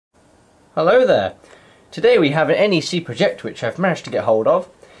Hello there. Today we have an NEC Projector which I've managed to get hold of,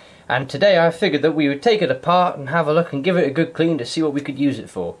 and today I figured that we would take it apart and have a look and give it a good clean to see what we could use it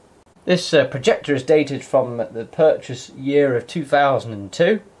for. This projector is dated from the purchase year of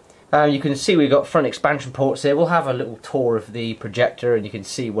 2002. You can see we've got front expansion ports here. We'll have a little tour of the projector and you can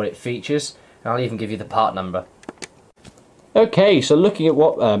see what it features, and I'll even give you the part number. Okay, so looking at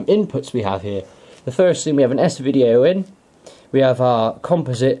what inputs we have here. The first thing, we have an S-video in. We have our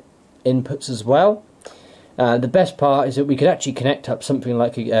composite inputs as well. The best part is that we could actually connect up something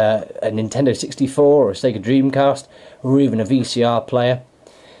like a Nintendo 64 or a Sega Dreamcast or even a VCR player.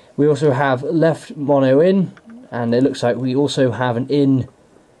 We also have left mono in, and it looks like we also have an in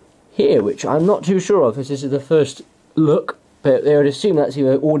here, which I'm not too sure of, as this is the first look, but they would assume that's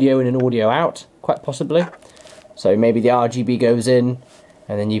either audio in and audio out, quite possibly. So maybe the RGB goes in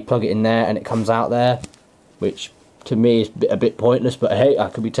and then you plug it in there and it comes out there, which to me is a bit pointless, but hey,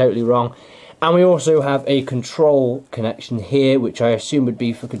 I could be totally wrong. And we also have a control connection here, which I assume would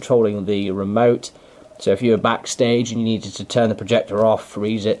be for controlling the remote. So if you were backstage and you needed to turn the projector off,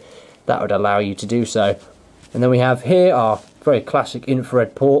 freeze it, that would allow you to do so. And then we have here our very classic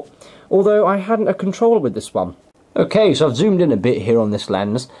infrared port, although I hadn't a controller with this one. Okay, so I've zoomed in a bit here on this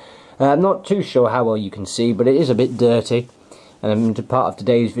lens. I'm not too sure how well you can see, but it is a bit dirty. And to part of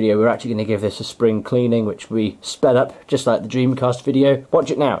today's video, we're actually going to give this a spring cleaning, which we sped up, just like the Dreamcast video.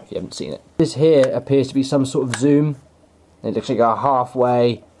 Watch it now if you haven't seen it. This here appears to be some sort of zoom. It looks like a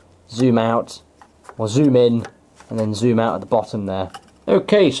halfway zoom out, or zoom in, and then zoom out at the bottom there.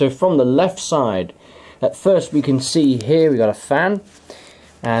 Okay, so from the left side, at first we can see here we've got a fan.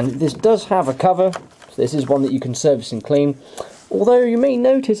 And this does have a cover, so this is one that you can service and clean. Although you may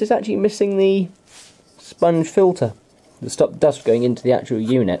notice it's actually missing the sponge filter to stop dust going into the actual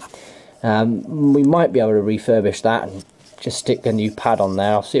unit. We might be able to refurbish that and just stick a new pad on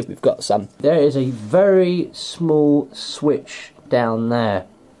there. I'll see if we've got some. There is a very small switch down there.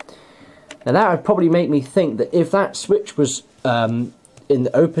 Now that would probably make me think that if that switch was in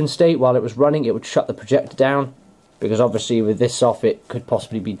the open state while it was running, it would shut the projector down, because obviously with this off it could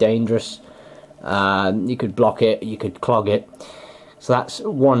possibly be dangerous. You could block it, you could clog it. So that's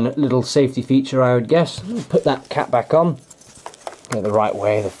one little safety feature, I would guess. Put that cap back on. Go the right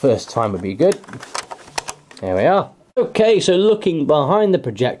way the first time would be good. There we are. Okay, so looking behind the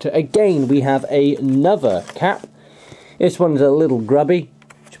projector, again we have another cap. This one's a little grubby,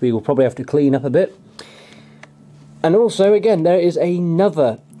 which we will probably have to clean up a bit. And also, again, there is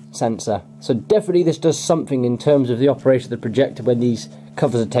another sensor. So definitely this does something in terms of the operation of the projector when these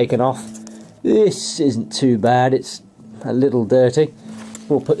covers are taken off. This isn't too bad, it's a little dirty.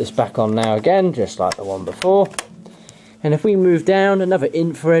 We'll put this back on now again, just like the one before. And if we move down, another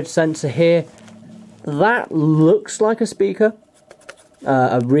infrared sensor here. That looks like a speaker,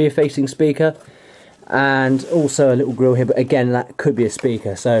 a rear-facing speaker, and also a little grill here, but again, that could be a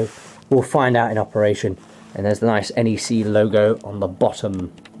speaker, so we'll find out in operation. And there's the nice NEC logo on the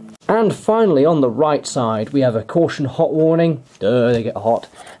bottom. And finally, on the right side, we have a caution hot warning. Duh, they get hot.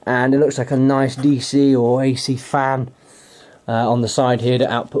 And it looks like a nice DC or AC fan on the side here to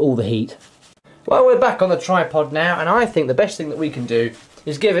output all the heat. Well, we're back on the tripod now, and I think the best thing that we can do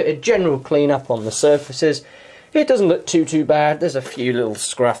is give it a general clean up on the surfaces. It doesn't look too bad. There's a few little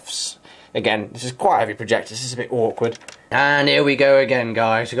scruffs. Again, this is quite a heavy projector, this is a bit awkward. And here we go again,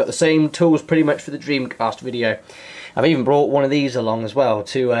 guys. We've got the same tools pretty much for the Dreamcast video. I've even brought one of these along as well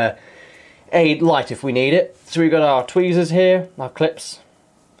to aid light if we need it. So we've got our tweezers here, our clips.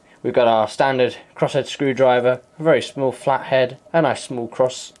 We've got our standard crosshead screwdriver, a very small flathead, a nice small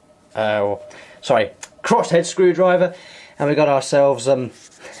crosshead screwdriver, and we've got ourselves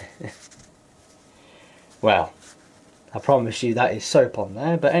well, I promise you that is soap on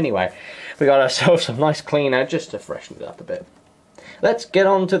there, but anyway, we got ourselves some nice cleaner just to freshen it up a bit. Let's get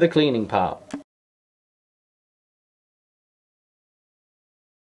on to the cleaning part.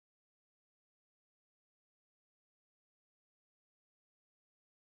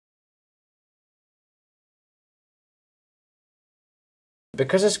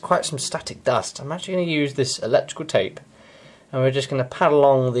 Because there's quite some static dust, I'm actually going to use this electrical tape, and we're just going to pad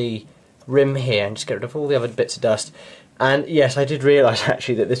along the rim here and just get rid of all the other bits of dust. And yes, I did realise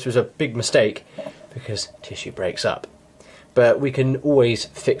actually that this was a big mistake, because tissue breaks up. But we can always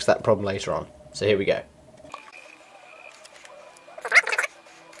fix that problem later on. So here we go.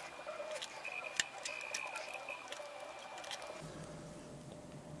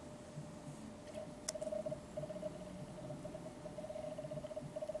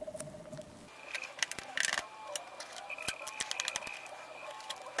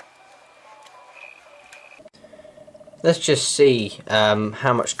 let's just see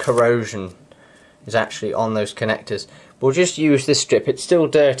how much corrosion is actually on those connectors. We'll just use this strip. It's still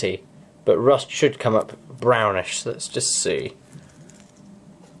dirty, but rust should come up brownish, so let's just see.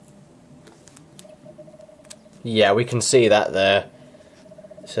 Yeah, we can see that there.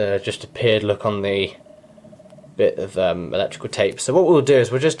 It's just appeared, look, on the bit of electrical tape. So what we'll do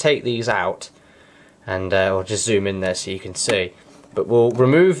is we'll just take these out, and we'll just zoom in there so you can see. But we'll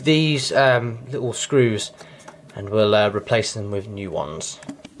remove these little screws, and we'll replace them with new ones.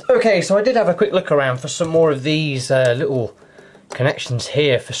 Okay, so I did have a quick look around for some more of these little connections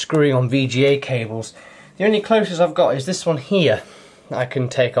here for screwing on VGA cables. The only closest I've got is this one here that I can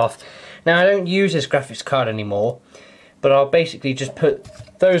take off. Now, I don't use this graphics card anymore, but I'll basically just put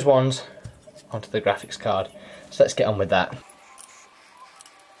those ones onto the graphics card. So let's get on with that.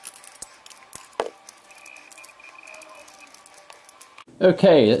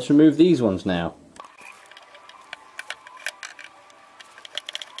 Okay, let's remove these ones now.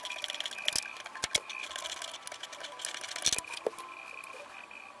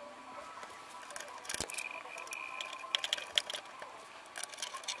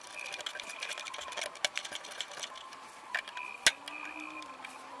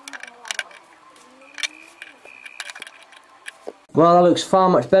 Well, that looks far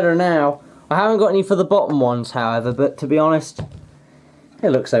much better now. I haven't got any for the bottom ones, however, but to be honest, it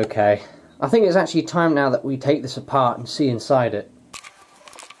looks okay. I think it's actually time now that we take this apart and see inside it.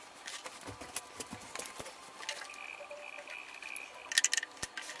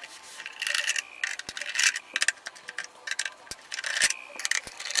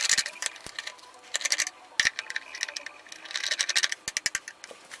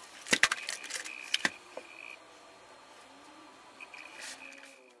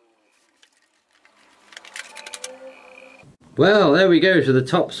 Well, there we go, so the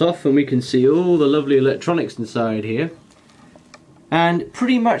top's off and we can see all the lovely electronics inside here. And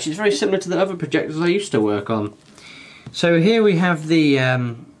pretty much it's very similar to the other projectors I used to work on. So here we have the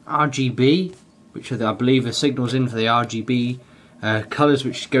RGB, which are I believe are signals in for the RGB colours,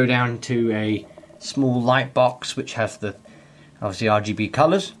 which go down to a small light box which has the obviously RGB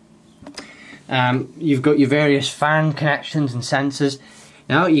colours. You've got your various fan connections and sensors.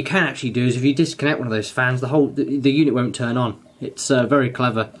 Now what you can actually do is if you disconnect one of those fans, the unit won't turn on. It's very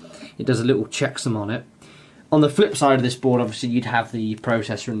clever. It does a little checksum on it. On the flip side of this board, obviously you'd have the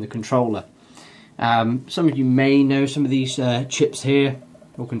processor and the controller. Some of you may know some of these chips here,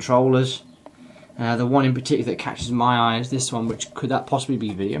 or controllers. The one in particular that catches my eye is this one, which could that possibly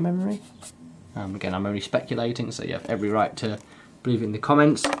be video memory? Again, I'm only speculating, so you have every right to believe it in the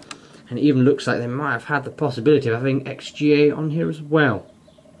comments. And it even looks like they might have had the possibility of having XGA on here as well.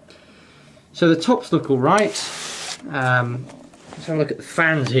 So the tops look alright. Let's have a look at the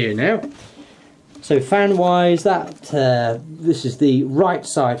fans here now. So fan wise, this is the right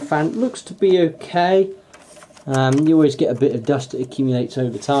side fan. Looks to be okay. You always get a bit of dust that accumulates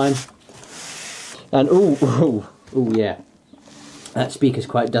over time. And oh yeah, that speaker's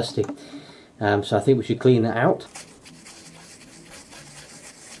quite dusty. So I think we should clean that out.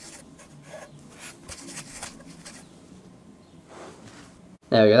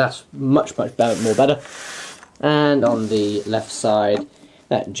 There we go, that's much better, more better. And on the left side,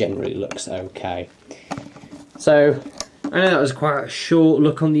 that generally looks okay. So, I know that was quite a short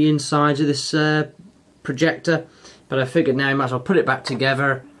look on the insides of this projector, but I figured now I might as well put it back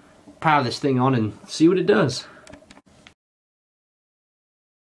together, power this thing on and see what it does.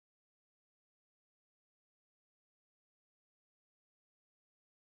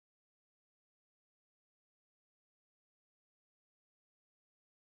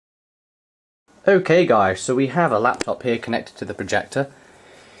 Okay guys, so we have a laptop here connected to the projector.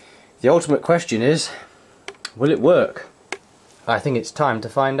 The ultimate question is, will it work? I think it's time to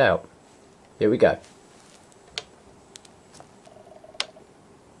find out. Here we go.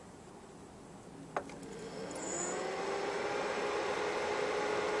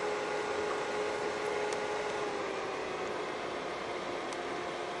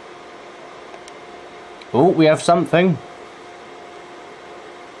 Oh, we have something.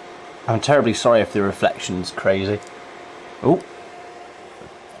 I'm terribly sorry if the reflection's crazy. Oh,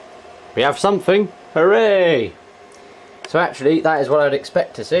 we have something! Hooray! So actually, that is what I'd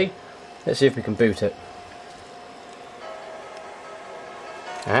expect to see. Let's see if we can boot it.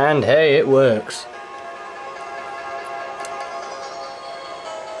 And hey, it works.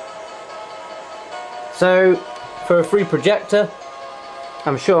 So, for a free projector,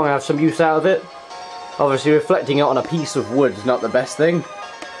 I'm sure I'm going to have some use out of it. Obviously, reflecting it on a piece of wood is not the best thing.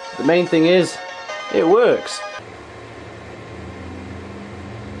 The main thing is, it works.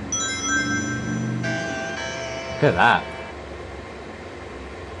 Look at that.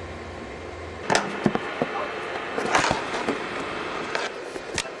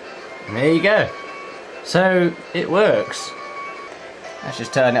 And there you go. So it works. Let's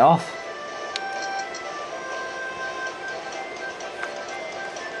just turn it off.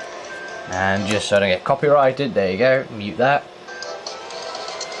 And just so I don't get copyrighted, there you go, mute that.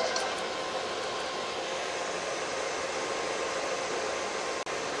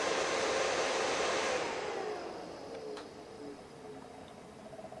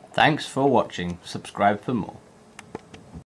 Thanks for watching, subscribe for more.